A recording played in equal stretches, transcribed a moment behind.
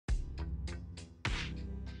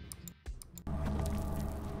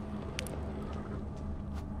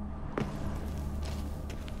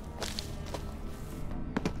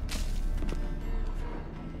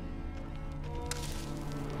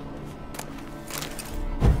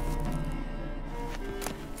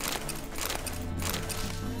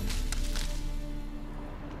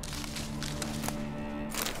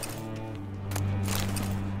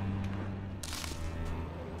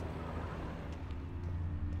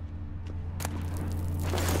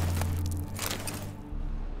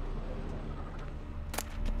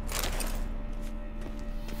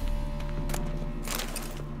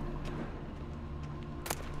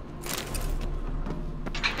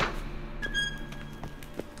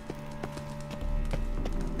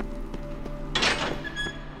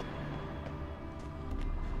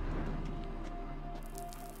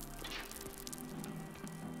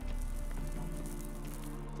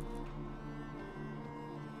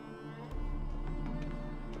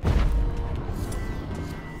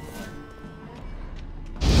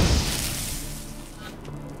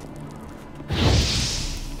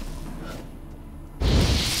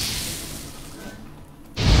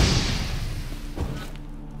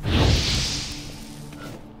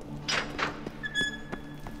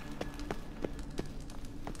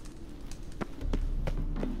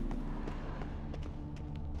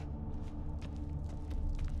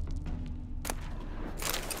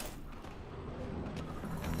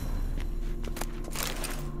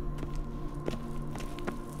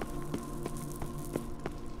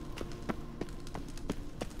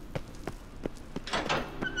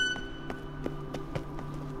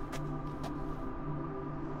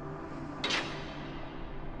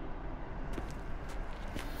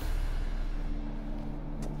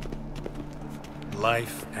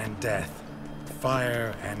life and death,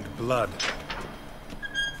 fire and blood.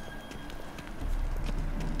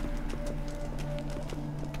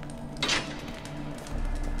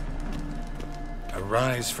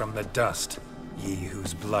 Arise from the dust, ye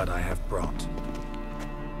whose blood I have brought.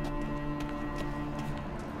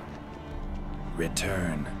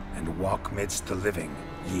 Return and walk midst the living,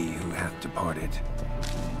 ye who hath departed.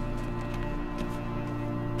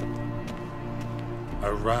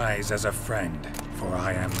 Arise as a friend, for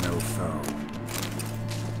I am no foe.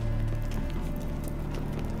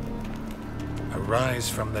 Arise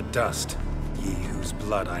from the dust, ye whose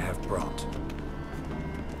blood I have brought.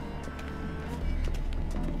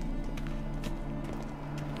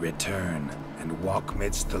 Return and walk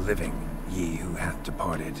midst the living, ye who hath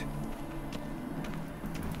departed.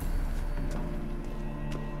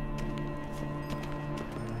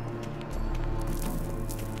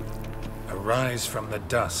 Arise from the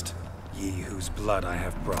dust, ye whose blood I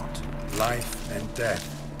have brought. Life and death,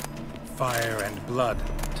 fire and blood.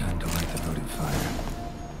 Time to light the votive fire.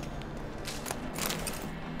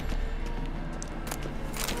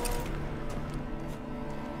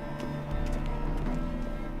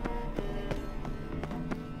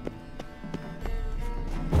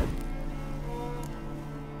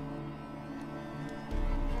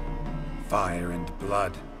 Fire and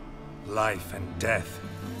blood, life and death.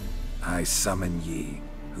 I summon ye,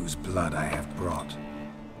 whose blood I have brought.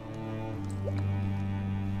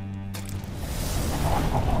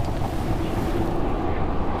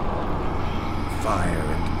 Fire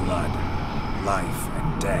and blood, life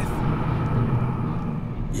and death.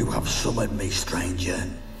 You have summoned me, stranger.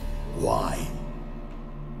 Why?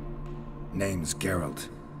 Name's Geralt.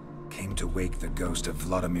 Came to wake the ghost of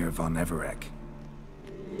Vladimir von Everec.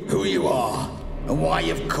 Who you are, and why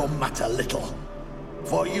you've come matter little.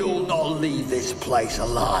 For you'll not leave this place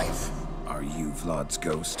alive. Are you Vlad's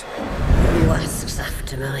ghost? Who asks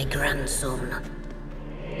after my grandson?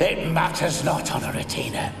 It matters not,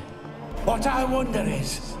 Honoratina. What I wonder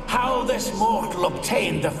is how this mortal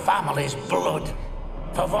obtained the family's blood.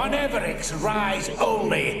 For von Everec's rise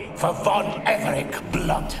only for von Everec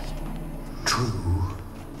blood. True.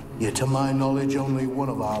 Yet to my knowledge, only one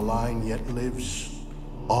of our line yet lives.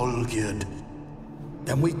 Olgierd.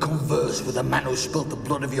 Then we converse with the man who spilt the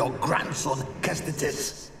blood of your grandson,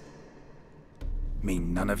 Kestitis.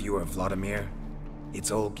 Mean none of you are Vladimir? It's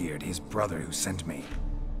Olgierd, his brother, who sent me.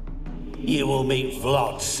 You will meet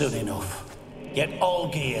Vlad soon enough. Yet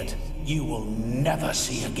Olgierd, you will never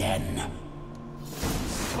see again.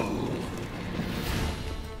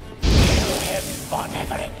 Kill him, von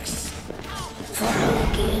Everec. For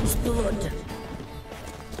Olgierd's blood.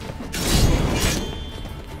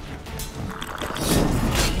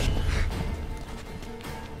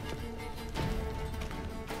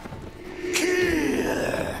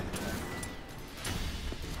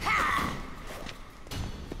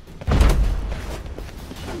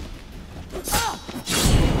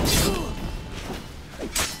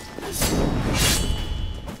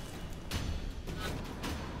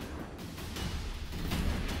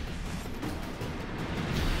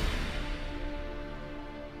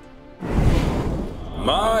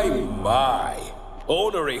 My.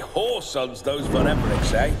 Ornery whoresons those von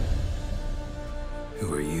Everecs, eh?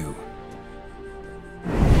 Who are you?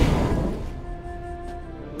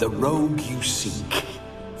 The rogue you seek.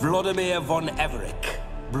 Vladimir von Everec,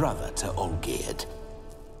 brother to Olgierd.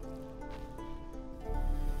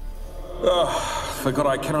 Forgot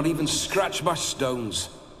I cannot even scratch my stones.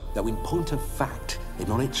 Though in point of fact, they've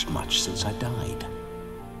not itched much since I died.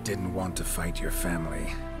 Didn't want to fight your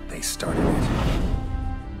family. They started it.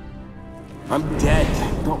 I'm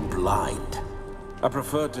dead, not blind. I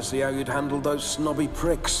preferred to see how you'd handle those snobby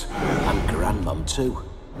pricks. And Grandmum, too.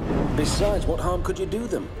 Besides, what harm could you do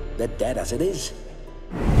them? They're dead as it is.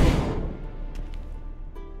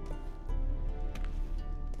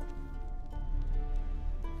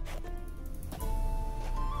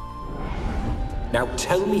 Now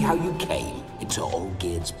tell me how you came into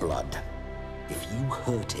Olgierd's blood. If you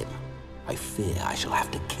hurt him, I fear I shall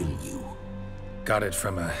have to kill you. Got it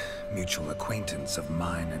from a mutual acquaintance of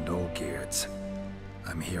mine and Olgierd's.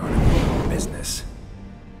 I'm here on a business.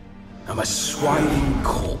 I'm a swining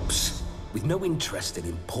corpse, with no interest in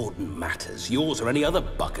important matters, yours or any other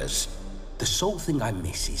buggers. The sole thing I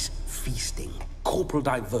miss is feasting, corporal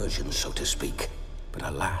diversion, so to speak. But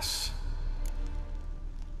alas...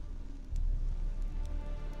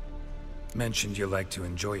 Mentioned you like to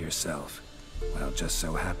enjoy yourself. Well, just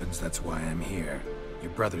so happens that's why I'm here.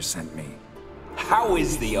 Your brother sent me. How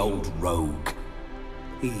is the old rogue?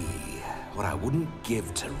 What I wouldn't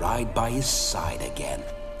give to ride by his side again.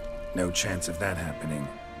 No chance of that happening.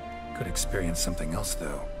 Could experience something else,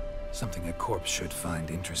 though. Something a corpse should find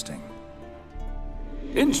interesting.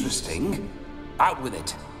 Interesting? Out with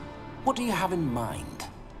it. What do you have in mind?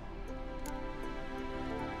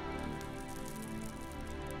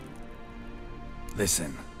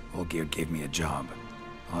 Listen, Olgierd gave me a job.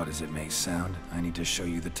 Odd as it may sound, I need to show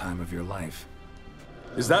you the time of your life.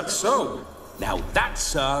 Is that so? Now that,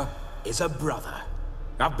 sir, is a brother.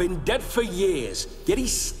 I've been dead for years, yet he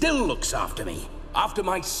still looks after me, after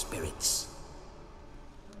my spirits.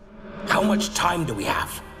 How much time do we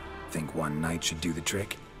have? Think one night should do the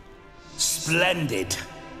trick? Splendid.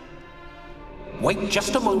 Wait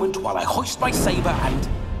just a moment while I hoist my saber and...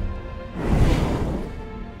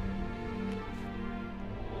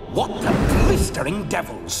 What the blistering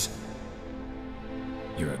devils?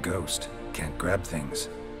 You're a ghost. Can't grab things.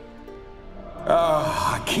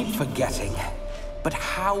 I keep forgetting. But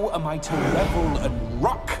how am I to revel and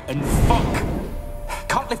rock and fuck?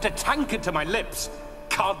 Can't lift a tankard to my lips.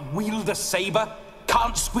 Can't wield a saber.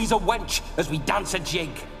 Can't squeeze a wench as we dance a jig.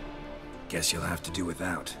 Guess you'll have to do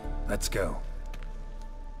without. Let's go.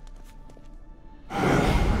 I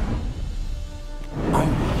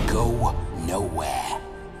will go nowhere.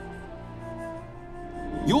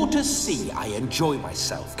 You're to see I enjoy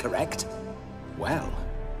myself, correct? Well,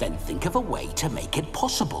 then think of a way to make it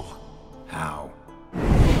possible. How?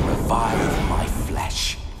 Revive my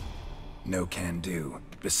flesh. No can do.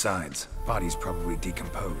 Besides, body's probably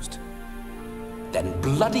decomposed. Then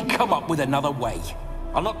bloody come up with another way.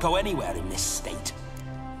 I'll not go anywhere in this state.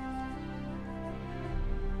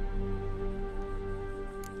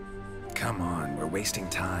 Come on, we're wasting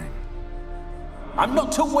time. I'm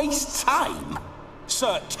not to waste time.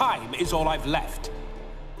 Sir, time is all I've left.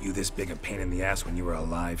 You this big a pain in the ass when you were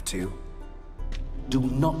alive, too? Do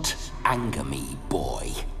not anger me,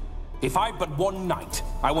 boy. If I've but one night,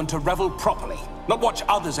 I want to revel properly, not watch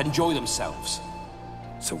others enjoy themselves.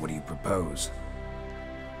 So what do you propose?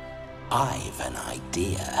 I've an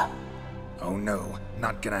idea. Oh no,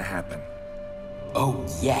 not gonna happen. Oh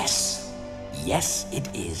yes. Yes, it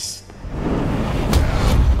is.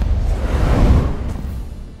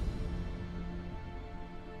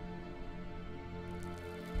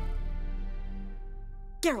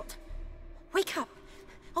 Geralt, wake up!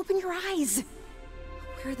 Open your eyes!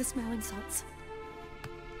 Where are the smelling salts?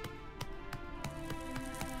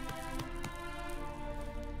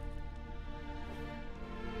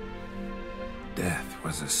 Death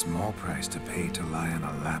was a small price to pay to lie on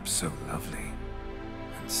a lap so lovely,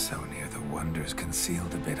 and so near the wonders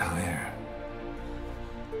concealed a bit higher.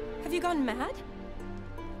 Have you gone mad?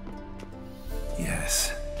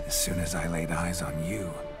 Yes, as soon as I laid eyes on you,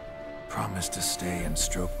 promised to stay and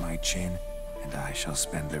stroke my chin, and I shall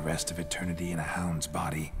spend the rest of eternity in a hound's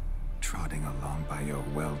body, trotting along by your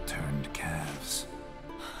well-turned calves.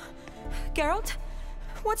 Geralt?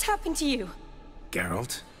 What's happened to you?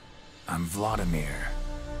 Geralt? I'm Vladimir.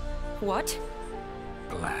 What?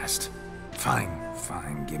 Blast.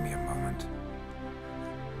 Fine, give me a moment.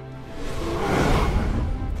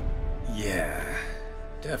 Yeah,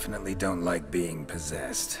 definitely don't like being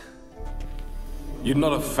possessed. You'd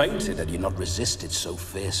not have fainted had you not resisted so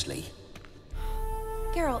fiercely.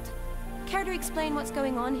 Geralt, care to explain what's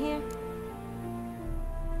going on here?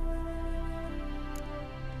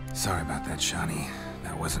 Sorry about that, Shani.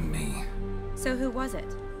 That wasn't me. So who was it?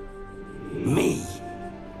 Me?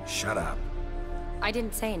 Shut up. I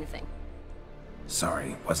didn't say anything.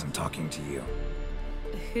 Sorry, wasn't talking to you.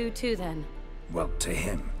 Who to then? Well, to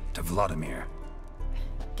him. To Vladimir.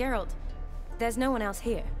 Geralt, there's no one else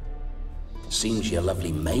here. Seems your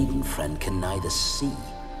lovely maiden friend can neither see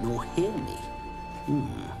nor hear me.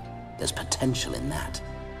 There's potential in that.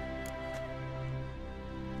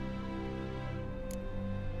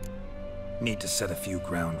 Need to set a few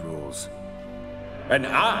ground rules. And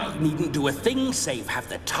I needn't do a thing save have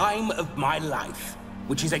the time of my life,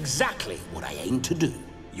 which is exactly what I aim to do.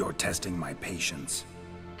 You're testing my patience.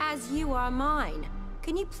 As you are mine.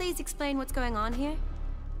 Can you please explain what's going on here?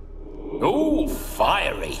 Oh,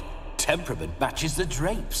 fiery. Temperament matches the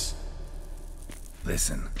drapes.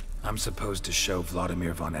 Listen, I'm supposed to show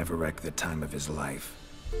Vladimir von Everec the time of his life.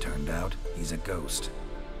 Turned out, he's a ghost.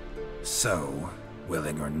 So,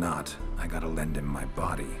 willing or not, I gotta lend him my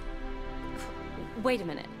body. Wait a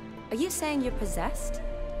minute. Are you saying you're possessed?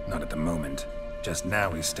 Not at the moment. Just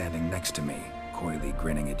now he's standing next to me, coyly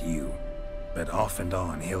grinning at you. But off and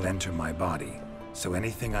on, he'll enter my body. So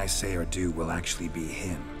anything I say or do will actually be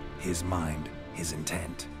him. His mind, his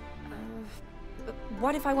intent.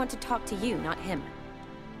 What if I want to talk to you, not him?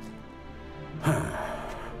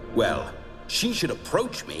 Well, she should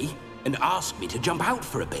approach me and ask me to jump out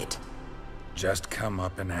for a bit. Just come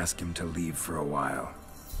up and ask him to leave for a while.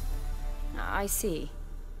 I see.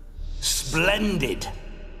 Splendid!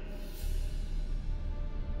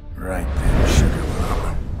 Right then, Sugar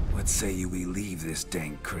Plum. What say you we leave this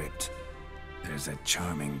dank crypt? There's a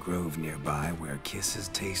charming grove nearby where kisses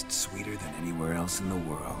taste sweeter than anywhere else in the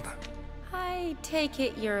world. I take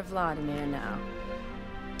it you're Vladimir now.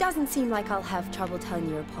 Doesn't seem like I'll have trouble telling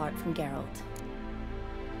you apart from Geralt.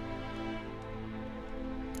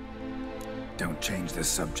 Don't change the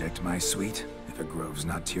subject, my sweet. If a grove's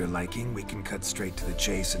not to your liking, we can cut straight to the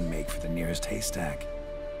chase and make for the nearest haystack.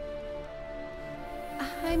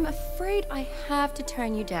 I'm afraid I have to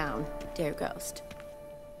turn you down, dear ghost.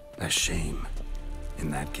 A shame.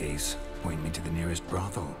 In that case, point me to the nearest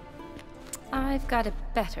brothel. I've got a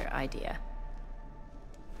better idea.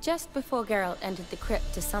 Just before Geralt entered the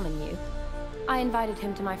crypt to summon you, I invited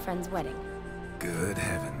him to my friend's wedding. Good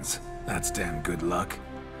heavens. That's damn good luck.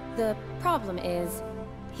 The problem is,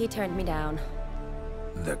 he turned me down.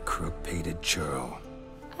 The crook-pated churl.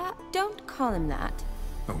 Don't call him that.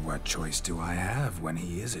 What choice do I have when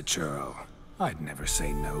he is a churl? I'd never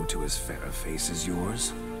say no to as fair a face as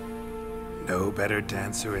yours. No better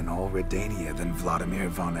dancer in all Redania than Vladimir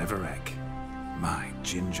von Everec. My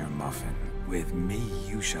ginger muffin. With me,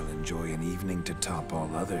 you shall enjoy an evening to top all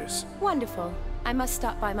others. Wonderful. I must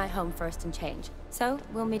stop by my home first and change. So,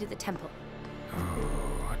 we'll meet at the temple.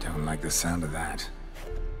 Oh, I don't like the sound of that.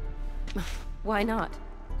 Why not?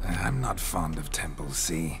 I'm not fond of temples,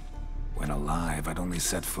 see? When alive, I'd only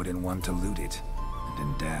set foot in one to loot it. And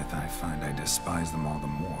in death, I find I despise them all the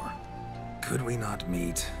more. Could we not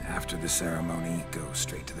meet after the ceremony, go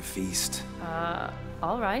straight to the feast?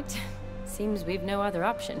 All right. Seems we've no other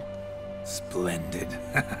option. Splendid.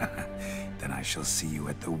 Then I shall see you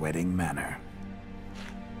at the wedding manor.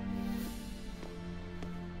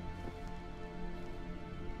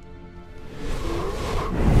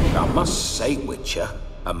 I must say, Witcher,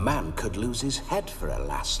 a man could lose his head for a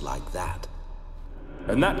lass like that.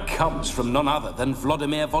 And that comes from none other than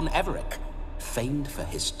Vladimir von Everec, famed for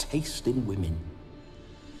his taste in women.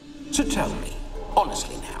 So tell me,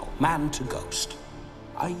 honestly now, man to ghost,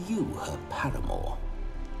 are you her paramour?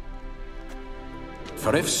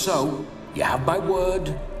 For if so, you have my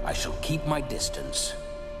word, I shall keep my distance.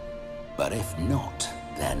 But if not,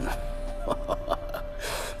 then...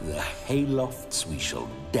 the haylofts we shall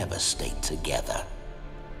devastate together.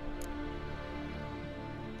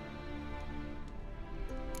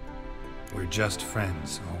 We're just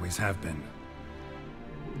friends, always have been.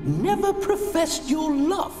 Never professed your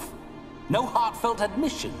love? No heartfelt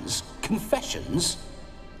admissions, confessions?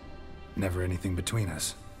 Never anything between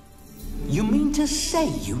us. You mean to say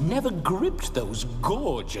you never gripped those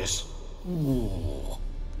gorgeous... Ooh.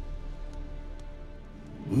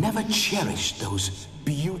 Never cherished those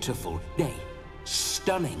beautiful, nay,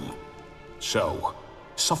 stunning... So,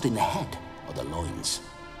 soft in the head or the loins?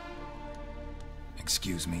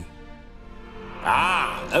 Excuse me?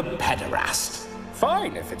 Ah, a pederast.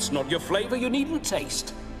 Fine, if it's not your flavor, you needn't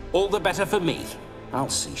taste. All the better for me. I'll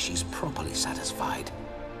see she's properly satisfied.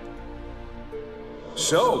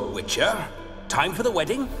 So, Witcher, time for the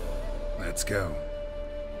wedding? Let's go.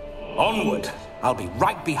 Onward. I'll be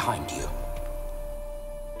right behind you.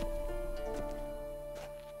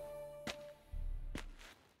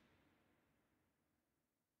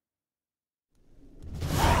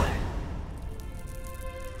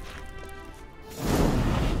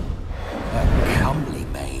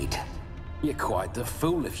 You're quite the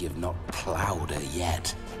fool if you've not plowed her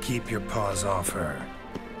yet. Keep your paws off her.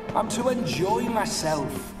 I'm to enjoy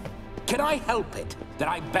myself. Can I help it that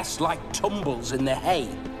I best like tumbles in the hay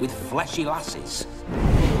with fleshy lasses?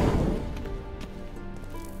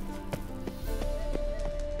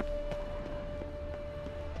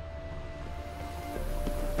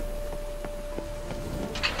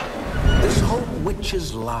 This whole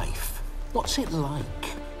witcher's life, what's it like?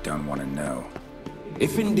 Don't want to know.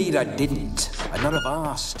 If indeed I didn't, I'd not have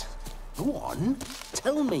asked. Go on,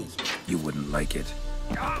 tell me. You wouldn't like it.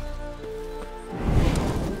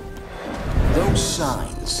 Those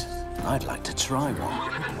signs, I'd like to try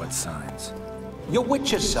one. What signs? Your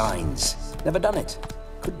Witcher signs. Never done it.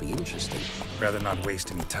 Could be interesting. Rather not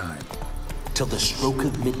waste any time. Till the stroke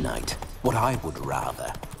of midnight, what I would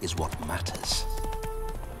rather is what matters.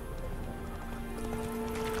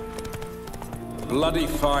 Bloody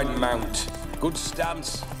fine mount. Good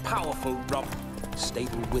stance, powerful rump,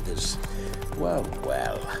 stable withers. Well,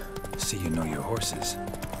 well. See you know your horses.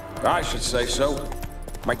 I should say so.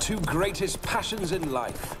 My two greatest passions in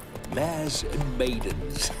life, mares and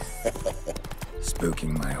maidens.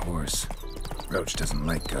 Spooking my horse. Roach doesn't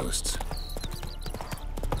like ghosts.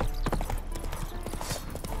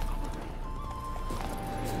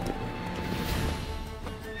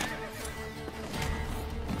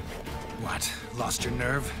 What? Lost your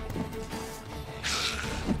nerve?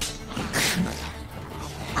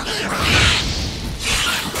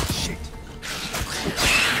 Shit.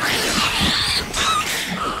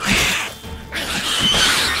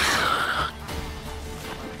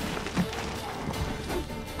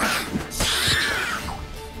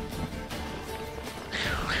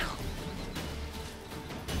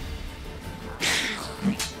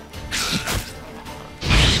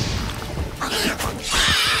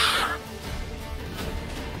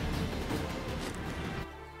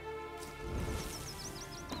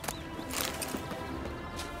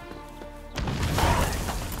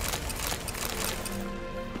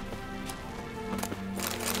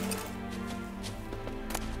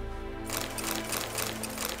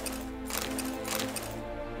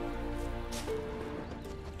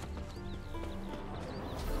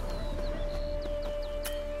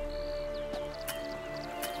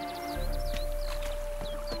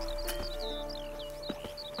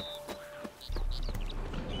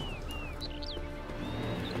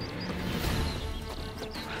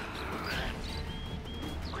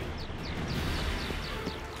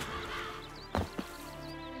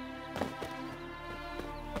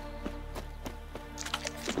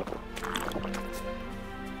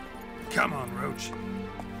 Come on, Roach.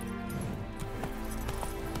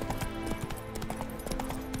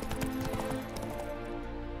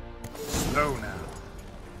 Slow now.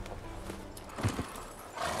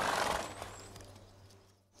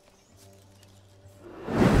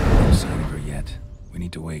 No sign of her yet. We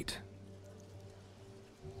need to wait.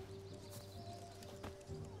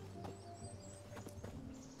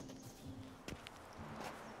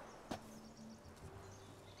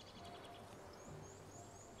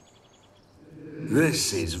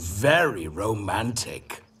 This is very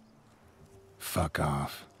romantic. Fuck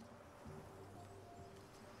off.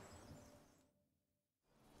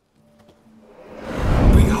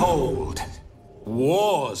 Behold,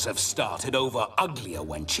 wars have started over uglier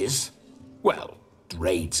wenches. Well,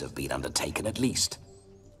 raids have been undertaken at least.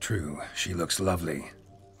 True, she looks lovely.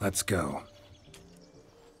 Let's go.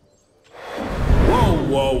 Whoa,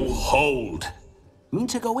 whoa, hold. Mean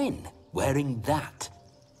to go in, wearing that?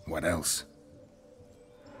 What else?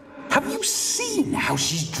 Have you seen how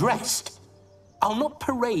she's dressed? I'll not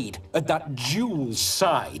parade at that jewel's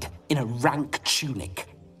side in a rank tunic.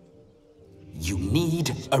 You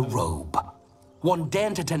need a robe. One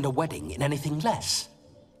daren't attend a wedding in anything less.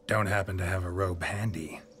 Don't happen to have a robe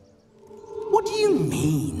handy. What do you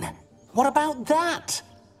mean? What about that?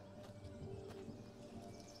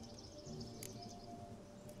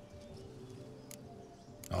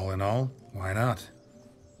 All in all, why not?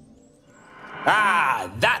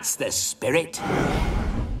 Ah, that's the spirit.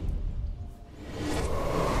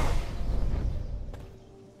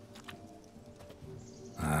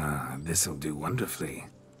 Ah, this'll do wonderfully.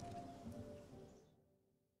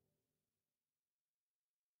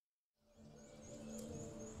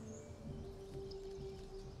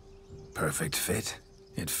 Perfect fit.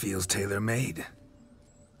 It feels tailor-made.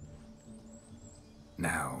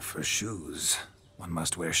 Now, for shoes. One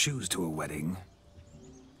must wear shoes to a wedding.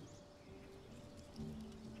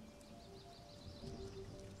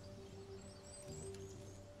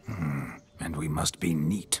 And we must be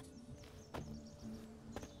neat.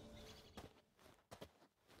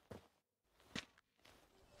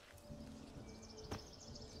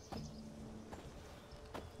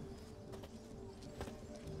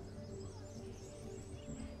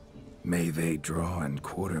 May they draw and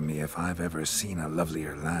quarter me if I've ever seen a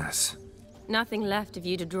lovelier lass. Nothing left of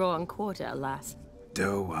you to draw and quarter, alas.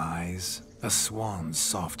 Doe eyes, a swan's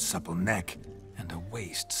soft supple neck, and a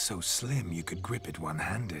waist so slim you could grip it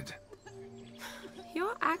one-handed.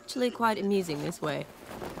 You're actually quite amusing this way.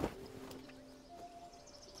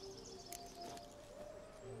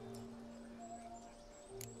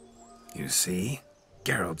 You see?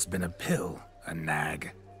 Geralt's been a pill, a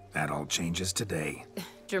nag. That all changes today.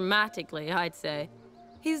 Dramatically, I'd say.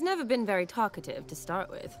 He's never been very talkative to start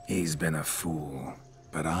with. He's been a fool,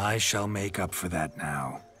 but I shall make up for that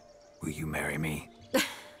now. Will you marry me?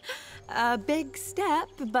 A big step,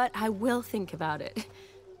 but I will think about it.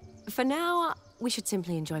 For now, we should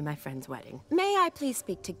simply enjoy my friend's wedding. May I please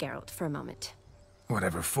speak to Geralt for a moment?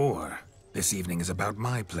 Whatever for. This evening is about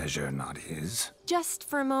my pleasure, not his. Just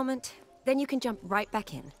for a moment, then you can jump right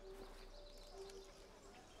back in.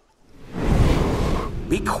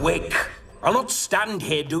 Be quick. I'll not stand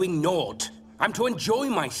here doing naught. I'm to enjoy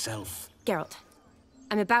myself. Geralt,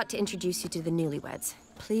 I'm about to introduce you to the newlyweds.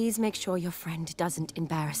 Please make sure your friend doesn't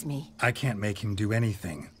embarrass me. I can't make him do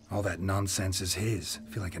anything. All that nonsense is his.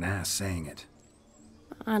 I feel like an ass saying it.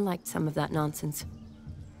 I liked some of that nonsense.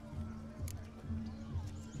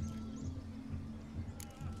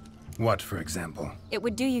 What, for example? It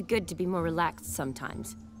would do you good to be more relaxed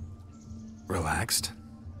sometimes. Relaxed?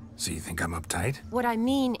 So you think I'm uptight? What I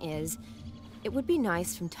mean is, it would be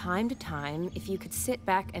nice from time to time if you could sit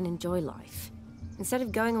back and enjoy life, instead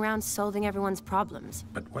of going around solving everyone's problems.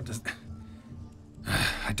 But what does...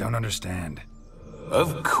 I don't understand.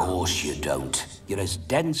 Of course you don't. You're as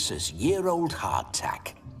dense as year-old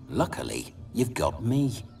hardtack. Luckily, you've got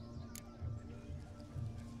me.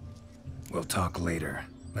 We'll talk later.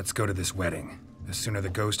 Let's go to this wedding. The sooner the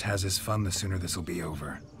ghost has his fun, the sooner this'll be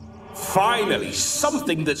over. Finally,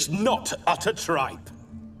 something that's not utter tripe.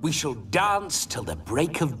 We shall dance till the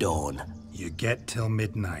break of dawn. You get till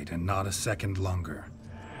midnight and not a second longer.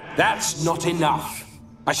 That's not enough.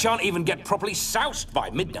 I shan't even get properly soused by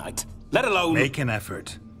midnight, let alone... Make an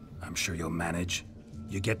effort. I'm sure you'll manage.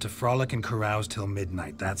 You get to frolic and carouse till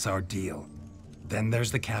midnight. That's our deal. Then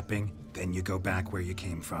there's the capping, then you go back where you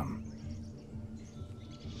came from.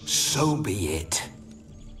 So be it.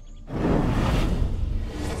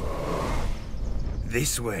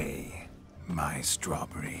 This way, my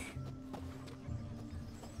strawberry.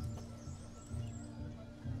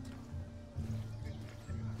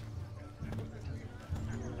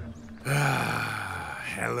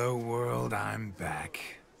 Hello world, I'm back.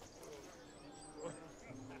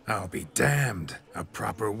 I'll be damned. A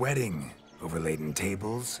proper wedding. Overladen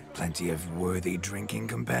tables, plenty of worthy drinking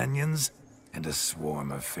companions, and a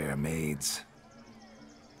swarm of fair maids.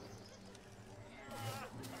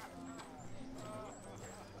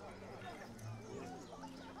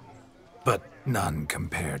 But none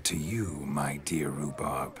compared to you, my dear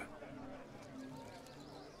rhubarb.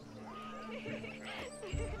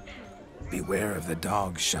 Beware of the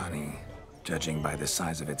dog, Shani. Judging by the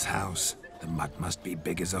size of its house, the mutt must be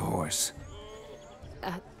big as a horse.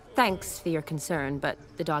 Thanks for your concern, but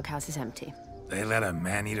the doghouse is empty. They let a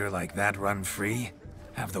man-eater like that run free?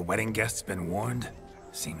 Have the wedding guests been warned?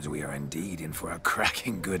 Seems we are indeed in for a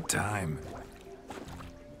cracking good time.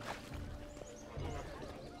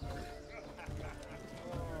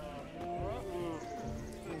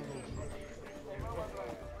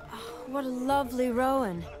 What a lovely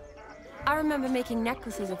rowan. I remember making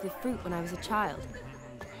necklaces of the fruit when I was a child.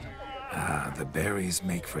 Ah, the berries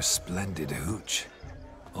make for splendid hooch.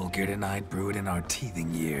 Olgerd and I brewed in our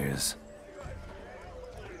teething years.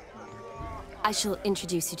 I shall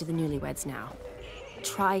introduce you to the newlyweds now.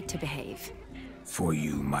 Try to behave. For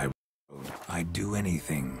you, my I'd do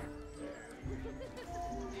anything.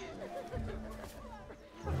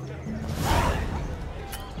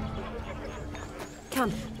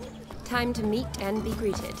 Come. Time to meet and be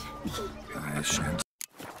greeted. I shan't.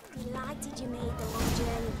 Delighted you made the long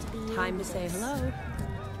journey to be Time to say hello.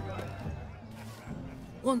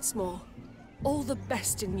 Once more, all the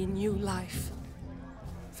best in your new life.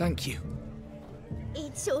 Thank you.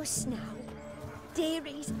 It's us now.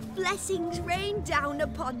 Dearies, blessings rain down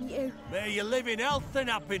upon you. May you live in health and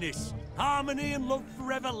happiness. Harmony and love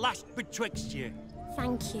forever last betwixt you.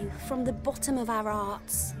 Thank you from the bottom of our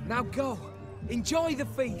hearts. Now go. Enjoy the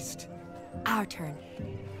feast. Our turn.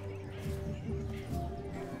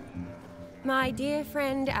 My dear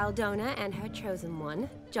friend Aldona and her chosen one,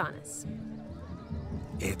 Jonas.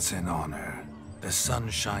 It's an honor. The sun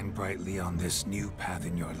shine brightly on this new path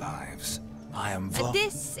in your lives. I am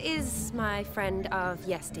This is my friend of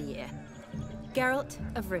yesteryear, Geralt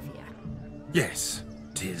of Rivia. Yes,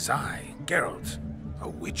 'tis I, Geralt, a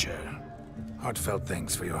witcher. Heartfelt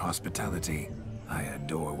thanks for your hospitality. I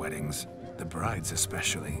adore weddings. The brides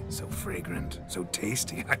especially. So fragrant, so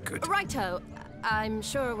tasty, I could... Righto. I'm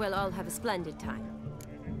sure we'll all have a splendid time.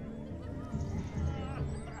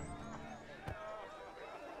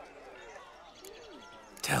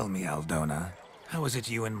 Tell me, Aldona, how is it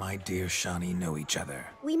you and my dear Shani know each other?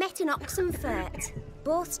 We met in Oxenfurt.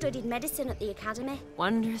 Both studied medicine at the academy.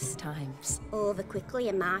 Wondrous times. Over quickly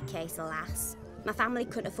in my case, alas. My family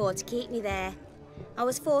couldn't afford to keep me there. I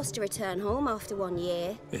was forced to return home after 1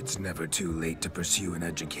 year. It's never too late to pursue an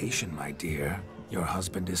education, my dear. Your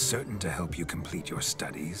husband is certain to help you complete your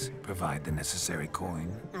studies, provide the necessary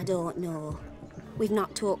coin. I don't know. We've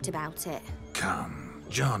not talked about it. Come,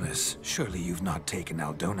 Jonas, surely you've not taken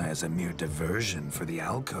Aldona as a mere diversion for the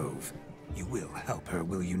alcove. You will help her,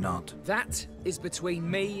 will you not? That is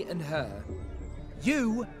between me and her.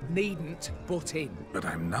 You needn't butt in. But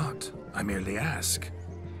I'm not. I merely ask.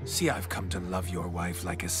 See, I've come to love your wife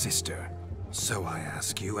like a sister. So I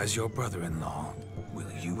ask you, as your brother-in-law,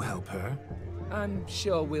 will you help her? I'm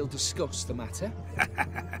sure we'll discuss the matter.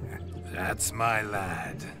 That's my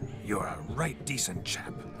lad. You're a right decent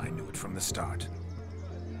chap. I knew it from the start.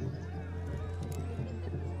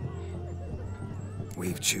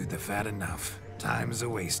 We've chewed the fat enough. Time's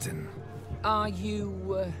a-wasting. Are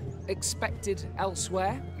you, expected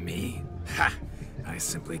elsewhere? Me? Ha! I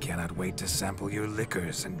simply cannot wait to sample your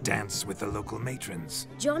liquors and dance with the local matrons.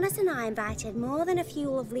 Jonas and I invited more than a few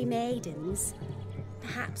lovely maidens.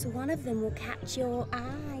 Perhaps one of them will catch your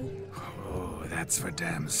eye. Oh, that's for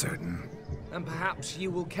damn certain. And perhaps you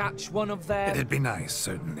will catch one of their... It'd be nice,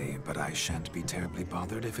 certainly, but I shan't be terribly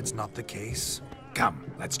bothered if it's not the case. Come,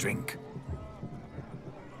 let's drink.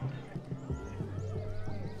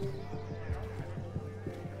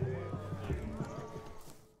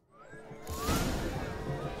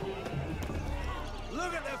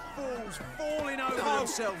 Look at the fools falling over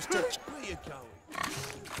themselves to... Where you going?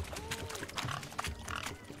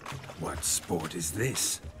 What sport is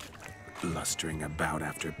this? Blustering about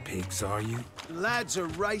after pigs, are you? Lads are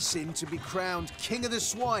racing to be crowned King of the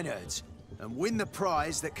Swineherds and win the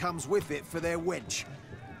prize that comes with it for their wench.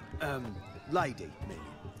 Lady, meaning.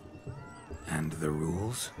 And the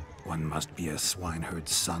rules? One must be a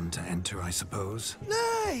swineherd's son to enter, I suppose?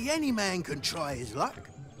 Nay, any man can try his luck.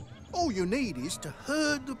 All you need is to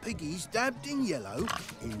herd the piggies dabbed in yellow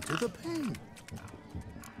into the pen.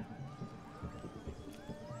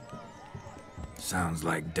 Sounds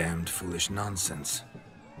like damned foolish nonsense.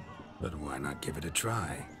 But why not give it a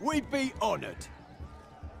try? We'd be honoured.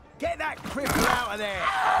 Get that cripple out of there!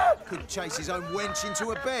 Couldn't chase his own wench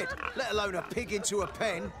into a bed, let alone a pig into a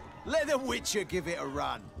pen. Let the Witcher give it a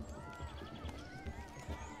run.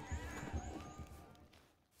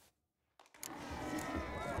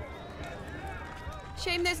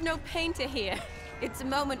 Shame there's no painter here. It's a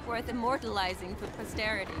moment worth immortalizing for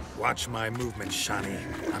posterity. Watch my movements, Shani.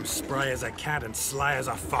 I'm spry as a cat and sly as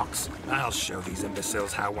a fox. I'll show these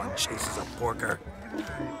imbeciles how one chases a porker.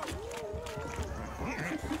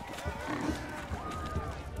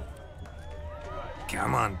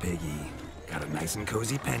 Come on, piggy. Got a nice and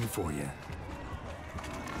cozy pen for you.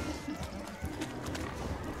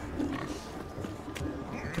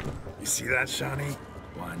 You see that, Shani?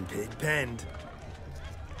 One pig penned.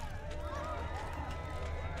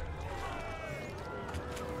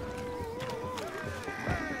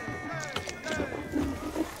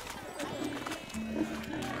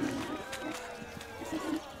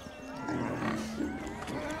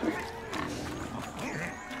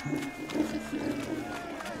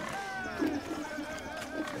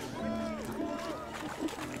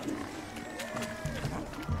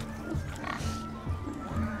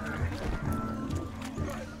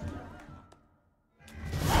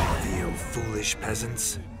 Foolish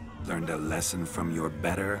peasants, learned a lesson from your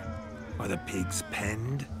better? Are the pigs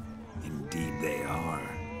penned? Indeed they are.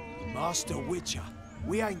 Master Witcher,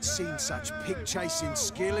 we ain't seen such pig-chasing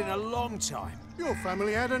skill in a long time. Your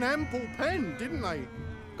family had an ample pen, didn't they?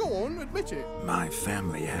 Go on, admit it. My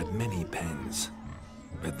family had many pens,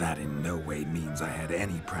 but that in no way means I had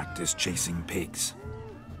any practice chasing pigs.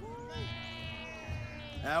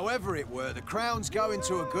 However it were, the crown's going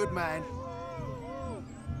to a good man.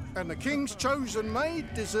 And the king's chosen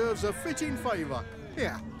maid deserves a fitting favour.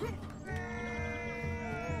 Here.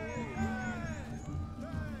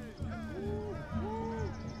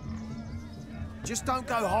 Just don't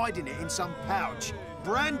go hiding it in some pouch.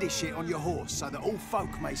 Brandish it on your horse so that all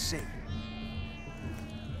folk may see.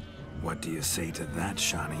 What do you say to that,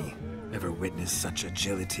 Shani? Ever witnessed such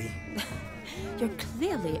agility? You're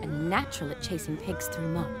clearly a natural at chasing pigs through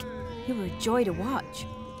muck. You were a joy to watch.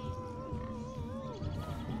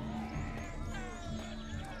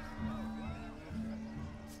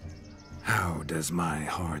 How does my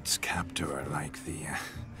heart's captor like the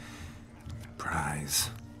prize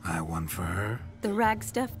I won for her? The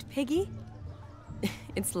rag-stuffed piggy?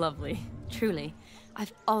 It's lovely, truly.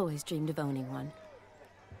 I've always dreamed of owning one.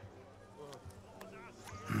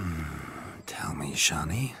 Tell me,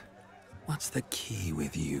 Shani, what's the key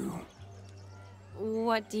with you?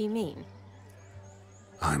 What do you mean?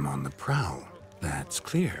 I'm on the prowl, that's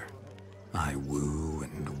clear. I woo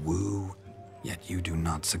and woo, yet you do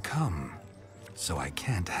not succumb. So I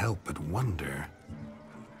can't help but wonder,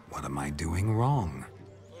 what am I doing wrong?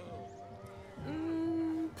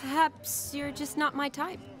 Perhaps you're just not my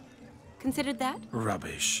type. Considered that?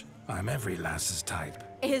 Rubbish. I'm every lass's type.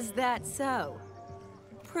 Is that so?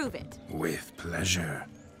 Prove it. With pleasure.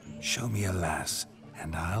 Show me a lass,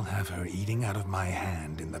 and I'll have her eating out of my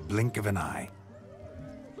hand in the blink of an eye.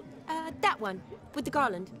 That one, with the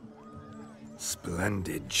garland.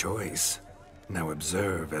 Splendid choice. Now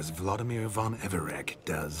observe as Vladimir von Everek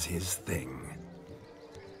does his thing.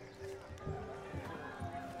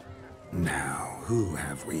 Now, who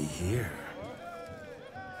have we here?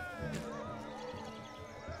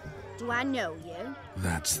 Do I know you?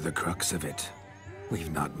 That's the crux of it.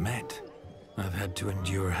 We've not met. I've had to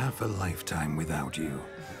endure half a lifetime without you.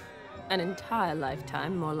 An entire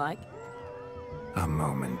lifetime, more like. A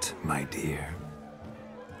moment, my dear.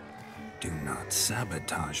 Do not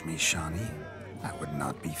sabotage me, Shani. That would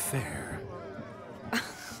not be fair.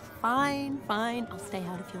 Fine, fine. I'll stay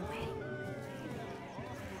out of your way.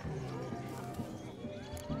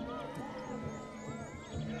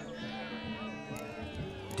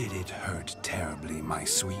 Did it hurt terribly, my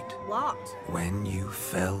sweet? What? When you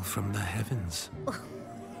fell from the heavens.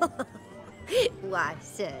 Why,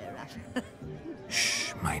 Sarah.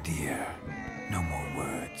 Shh, my dear. No more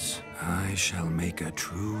words. I shall make a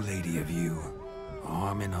true lady of you.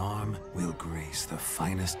 Arm in arm, we'll grace the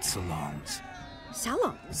finest salons.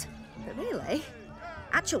 Salons? Really?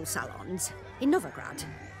 Actual salons? In Novigrad?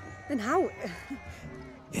 Then how...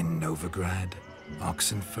 In Novigrad,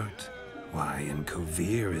 Oxenfurt, why, in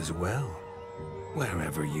Kovir as well.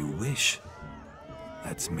 Wherever you wish.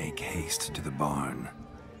 Let's make haste to the barn.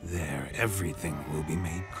 There, everything will be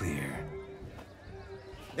made clear.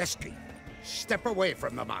 Lesky, step away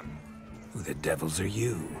from the man. Who the devils are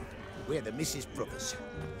you? We're the Mrs. Brothers,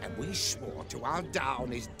 and we swore to our Da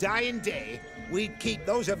on his dying day we'd keep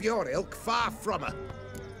those of your ilk far from her.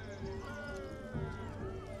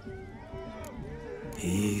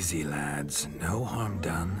 Easy, lads. No harm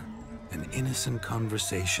done. An innocent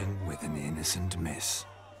conversation with an innocent miss.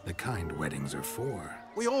 The kind weddings are for.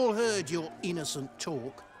 We all heard your innocent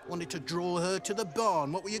talk. Wanted to draw her to the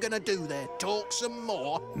barn. What were you gonna do there? Talk some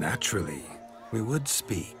more? Naturally. We would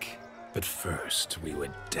speak. But first, we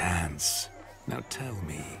would dance. Now tell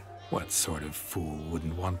me, what sort of fool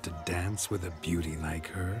wouldn't want to dance with a beauty like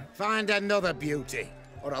her? Find another beauty,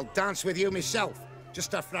 or I'll dance with you myself,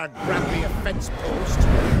 just after I grab me a fence post.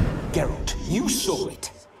 Geralt, you saw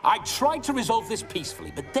it. I tried to resolve this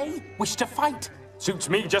peacefully, but they wish to fight. Suits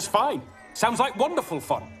me just fine. Sounds like wonderful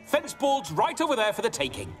fun. Fence boards right over there for the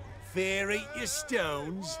taking. Fear eat your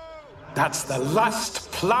stones. That's the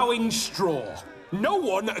last ploughing straw. No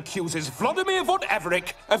one accuses Vladimir von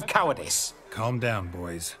Everec of cowardice. Calm down,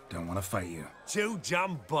 boys. Don't want to fight you. Too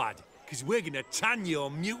damn bad, because we're gonna tan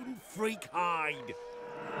your mutant freak hide.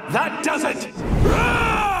 That does it!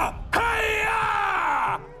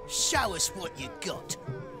 Hi-ya! Show us what you got.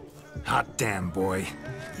 Hot damn, boy.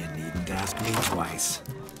 You needn't ask me twice.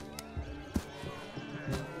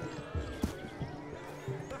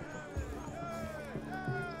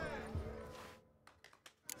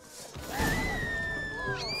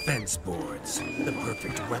 Fence boards. The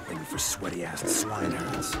perfect weapon for sweaty-assed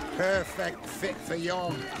swineherds. Perfect fit for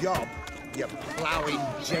your job, you ploughing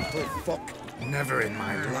gentle fuck. Never in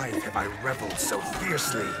my life have I reveled so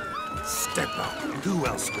fiercely. Step up. Who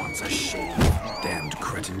else wants a shave? Damned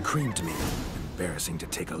cretin creamed me. Embarrassing to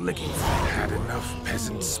take a licking for. Had enough,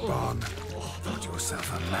 peasant spawn. Thought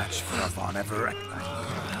yourself a match for a Von Everett.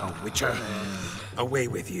 A witcher. Away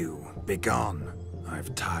with you. Begone.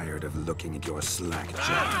 I've tired of looking at your slack-jawed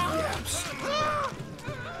yaps.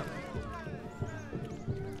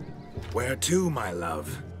 Where to, my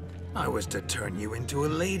love? I was to turn you into a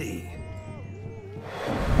lady.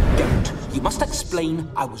 Geralt, you must explain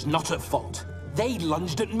I was not at fault. They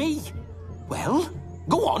lunged at me. Well,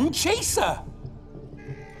 go on, chase her.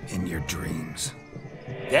 In your dreams.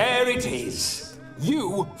 There it is.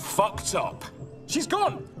 You fucked up. She's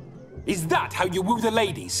gone. Is that how you woo the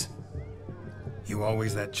ladies? You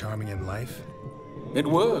always that charming in life? It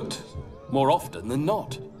worked. More often than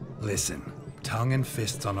not. Listen, tongue and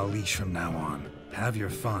fists on a leash from now on. Have your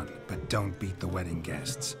fun, but don't beat the wedding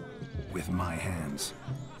guests. With my hands.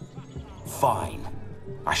 Fine.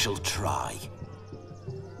 I shall try.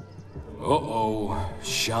 Uh-oh.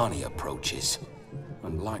 Shani approaches.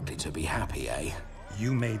 Unlikely to be happy, eh?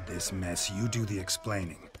 You made this mess. You do the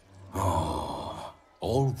explaining. Oh,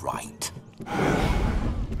 all right.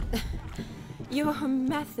 Your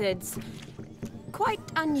methods... quite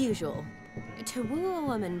unusual. To woo a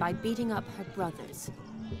woman by beating up her brothers.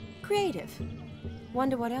 Creative.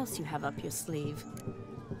 Wonder what else you have up your sleeve.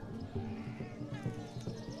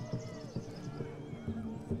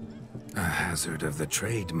 A hazard of the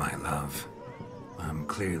trade, my love. I'm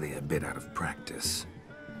clearly a bit out of practice.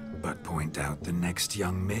 But point out the next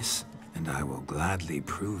young miss, and I will gladly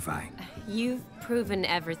prove You've proven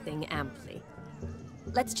everything amply.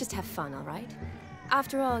 Let's just have fun, all right?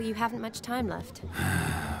 After all, you haven't much time left.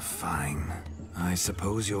 Fine. I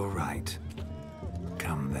suppose you're right.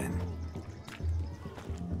 Come then.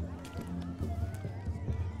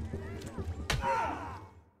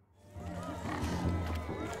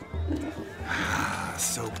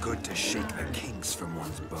 So good to shake the kinks from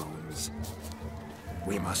one's bones.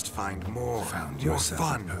 We must find more. Found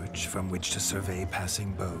yourself a perch from which to survey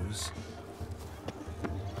passing bows.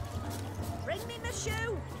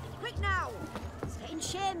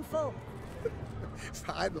 shameful.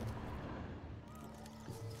 Final.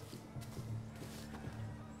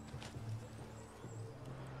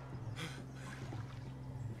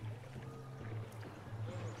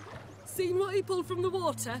 Seen what he pulled from the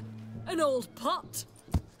water? An old pot.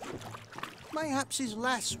 Mayhaps his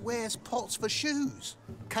lass wears pots for shoes,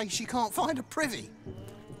 in case she can't find a privy.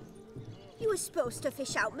 You were supposed to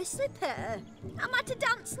fish out my slipper. I'm at a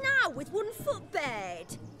dance now with one foot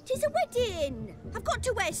bared. 'Tis a wedding. I've got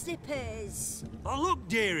to wear slippers. Oh, look,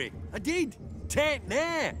 dearie. I did. Tain't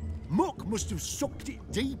there. Muck must have sucked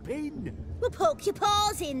it deep in. Well, poke your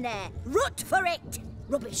paws in there. Rut for it.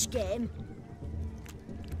 Rubbish game.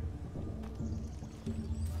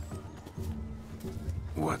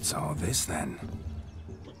 What's all this, then?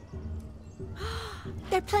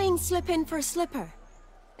 They're playing slip in for a slipper.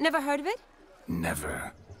 Never heard of it?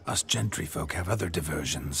 Never. Us gentry folk have other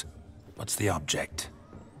diversions. What's the object?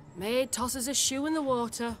 Maid tosses a shoe in the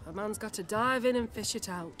water. A man's got to dive in and fish it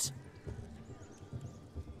out.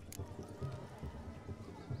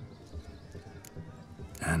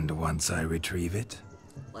 And once I retrieve it?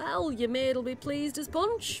 Well, your maid'll be pleased as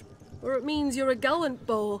punch. Or it means you're a gallant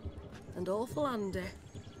beau. And awful handy.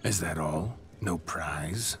 Is that all? No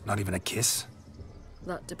prize? Not even a kiss?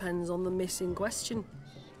 That depends on the miss in question.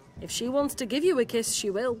 If she wants to give you a kiss, she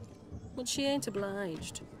will. But she ain't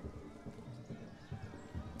obliged.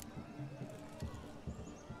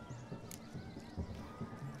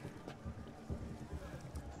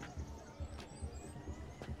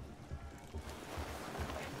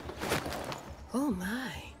 Oh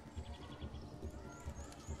my.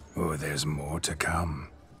 Oh, there's more to come.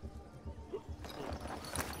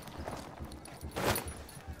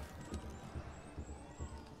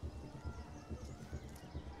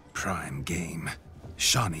 Prime game.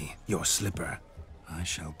 Shawnee, your slipper. I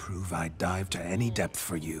shall prove I'd dive to any depth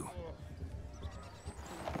for you.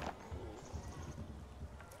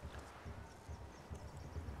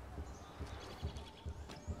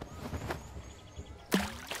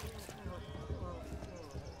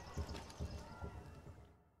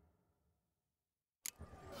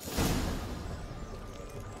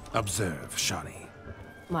 Observe, Shawnee.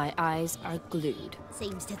 My eyes are glued.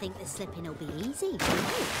 Seems to think the slipping will be easy.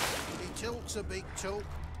 He talks a big talk.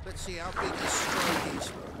 Let's see how big his stroke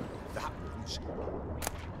is. That one's...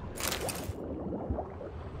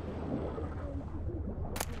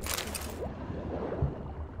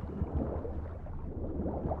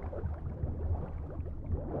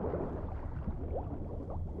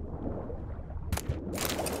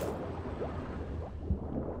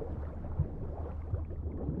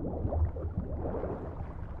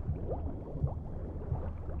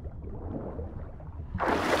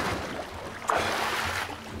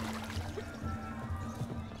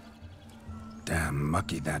 Damn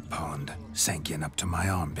mucky, that pond. Sank in up to my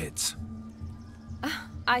armpits.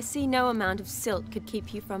 I see no amount of silt could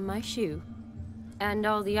keep you from my shoe. And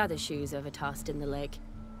all the other shoes ever tossed in the lake.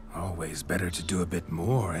 Always better to do a bit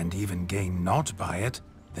more and even gain naught by it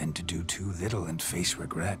than to do too little and face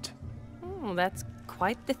regret. Oh, that's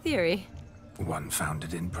quite the theory. One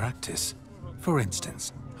founded in practice. For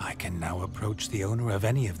instance, I can now approach the owner of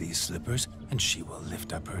any of these slippers, and she will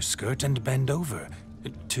lift up her skirt and bend over.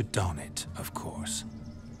 To don it, of course.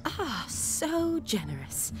 Ah, so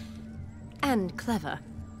generous. And clever.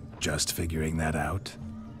 Just figuring that out?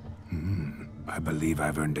 I believe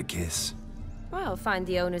I've earned a kiss. Well, find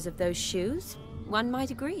the owners of those shoes. One might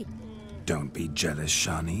agree. Don't be jealous,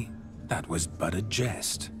 Shawnee. That was but a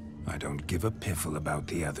jest. I don't give a piffle about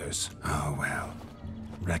the others. Oh, well.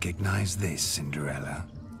 Recognize this, Cinderella.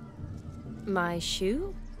 My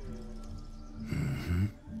shoe?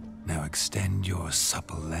 Now extend your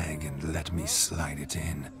supple leg and let me slide it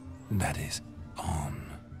in. That is, on.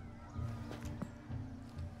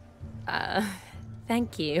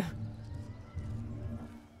 Thank you.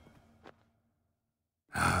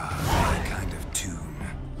 My kind of tune.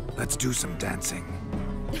 Let's do some dancing.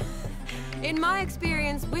 In my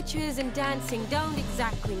experience, witches and dancing don't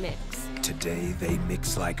exactly mix. Today they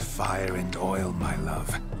mix like fire and oil, my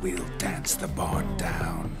love. We'll dance the barn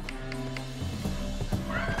down.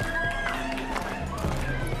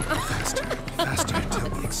 Faster, faster until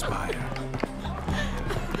we expire.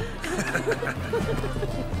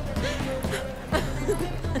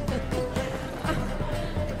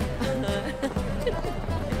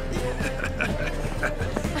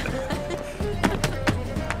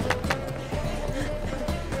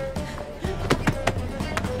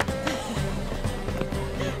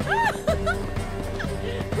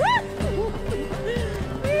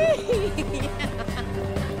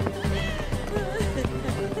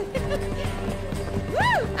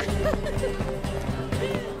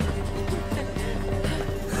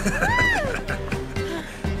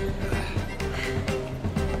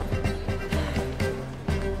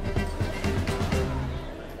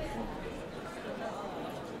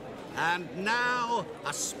 And now,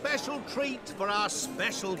 a special treat for our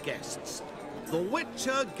special guests. The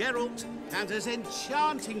Witcher Geralt and his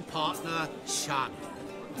enchanting partner, Shani.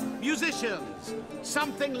 Musicians,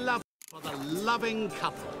 something lovely for the loving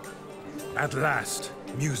couple. At last,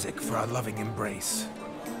 music for a loving embrace.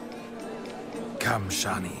 Come,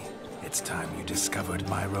 Shani. It's time you discovered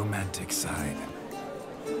my romantic side.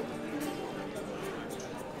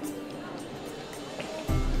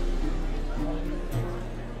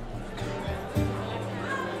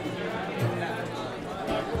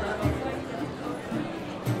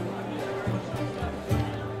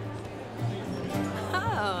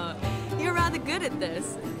 Oh, you're rather good at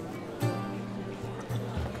this.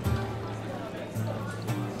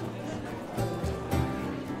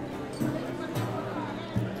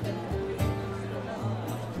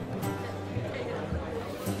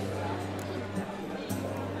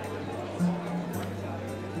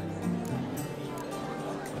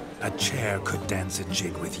 A chair could dance a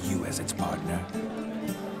jig with you as its partner.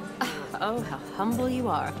 Oh, how humble you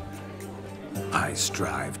are. I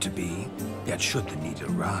strive to be, yet should the need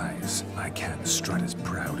arise, I can strut as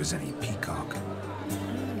proud as any peacock.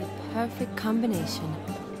 A perfect combination.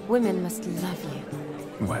 Women must love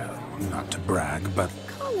you. Well, not to brag, but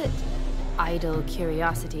Call it idle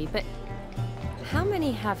curiosity, but how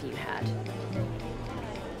many have you had?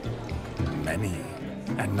 many.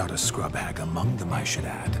 And not a scrub hag among them, I should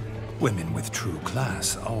add. Women with true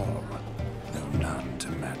class, all. Though none to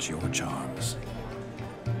match your charms.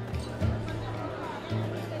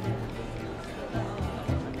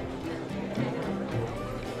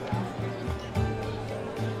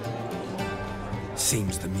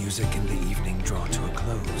 Seems the music and the evening draw to a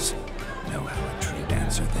close. Know how a true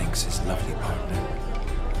dancer thanks his lovely partner.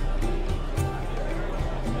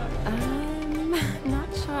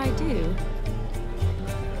 Not sure I do.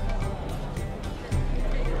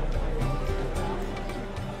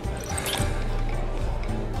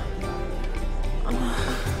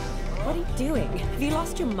 What are you doing? Have you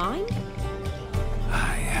lost your mind?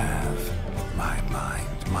 I have my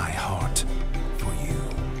mind, my heart for you.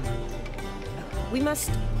 We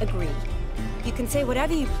must agree. You can say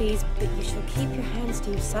whatever you please, but you shall keep your hands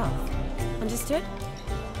to yourself. Understood?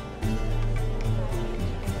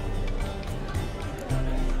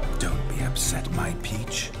 Don't be upset, my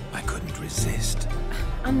peach. I couldn't resist.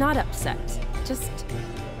 I'm not upset. Just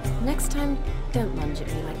next time, don't lunge at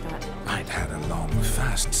me like that. I'd had a long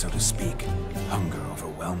fast, so to speak. Hunger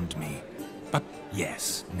overwhelmed me. But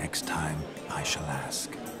yes, next time I shall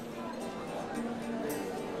ask.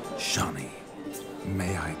 Shani,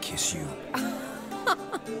 may I kiss you?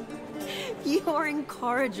 You're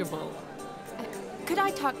incorrigible. Could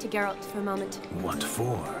I talk to Geralt for a moment? What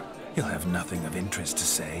for? He'll have nothing of interest to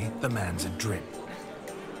say. The man's a drip.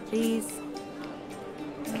 Please.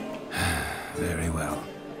 Very well.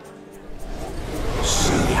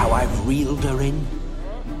 See how I've reeled her in?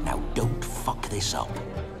 Now don't fuck this up.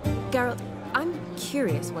 Geralt, I'm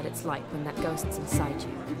curious what it's like when that ghost's inside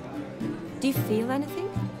you. Do you feel anything?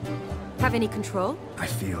 Have any control? I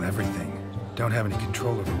feel everything. Don't have any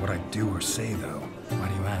control over what I do or say, though. Why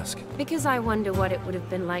do you ask? Because I wonder what it would have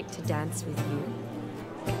been like to dance with you.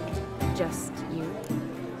 Just you.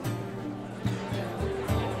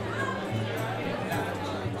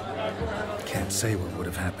 Can't say what would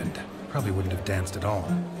have happened. Probably wouldn't have danced at all.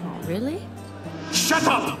 Really? Shut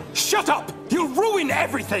up! Shut up! You'll ruin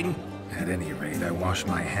everything! At any rate, I wash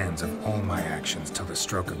my hands of all my actions till the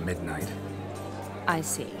stroke of midnight. I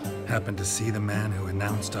see. Happened to see the man who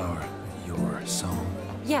announced your song?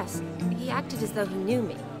 Yes, he acted as though he knew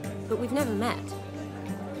me, but we've never met.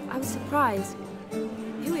 I was surprised.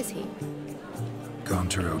 Who is he?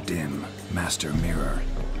 Gaunter O'Dim, Master Mirror.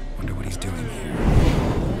 Wonder what he's doing here.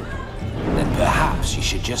 Then perhaps you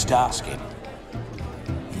should just ask him.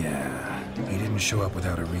 Yeah, he didn't show up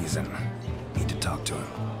without a reason. Need to talk to him.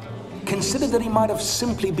 Consider that he might have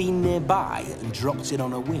simply been nearby and dropped in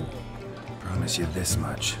on a whim. Promise you this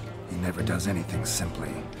much. He never does anything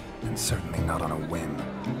simply, and certainly not on a whim.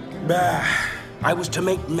 Bah! I was to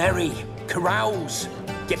make merry, carouse.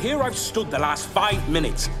 Yet here I've stood the last 5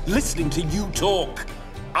 minutes, listening to you talk.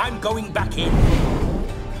 I'm going back in.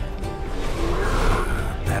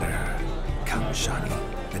 Better. Come, Shani.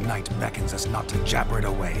 The night beckons us not to jabber it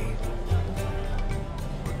away.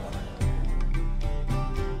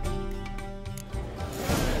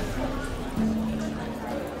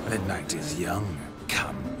 The night is young.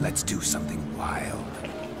 Come, let's do something wild.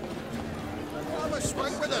 Have a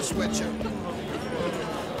swing with us, Witcher.